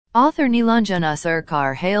Author Nilanjana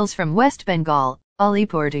Sarkar hails from West Bengal,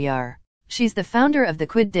 Alipurduar. She's the founder of the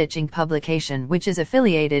Quidditch Inc. publication, which is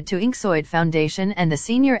affiliated to Inksoid Foundation, and the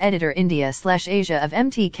senior editor India/Asia of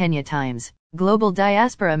MT Kenya Times, Global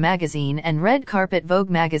Diaspora magazine and Red Carpet Vogue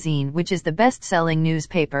magazine, which is the best-selling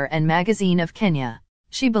newspaper and magazine of Kenya.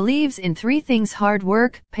 She believes in three things: hard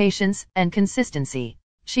work, patience, and consistency.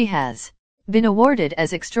 She has been awarded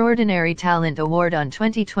as Extraordinary Talent Award on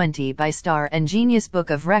 2020 by Star and Genius Book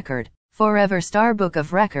of Record, Forever Star Book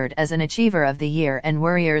of Record as an Achiever of the Year, and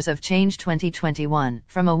Warriors of Change 2021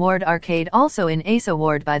 from Award Arcade, also in ACE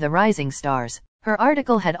Award by the Rising Stars. Her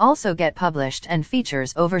article had also get published and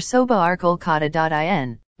features over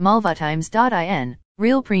sobaarkolkata.in, malvatimes.in,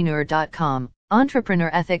 realpreneur.com,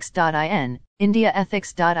 entrepreneurethics.in,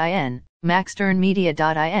 indiaethics.in,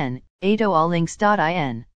 maxsternmedia.in,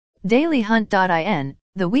 adoalinks.in, dailyhunt.in,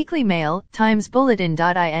 The Weekly Mail,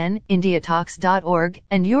 timesbulletin.in, indiatalks.org,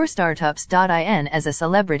 and yourstartups.in as a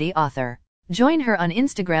celebrity author. Join her on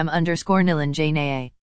Instagram _Nilanjana.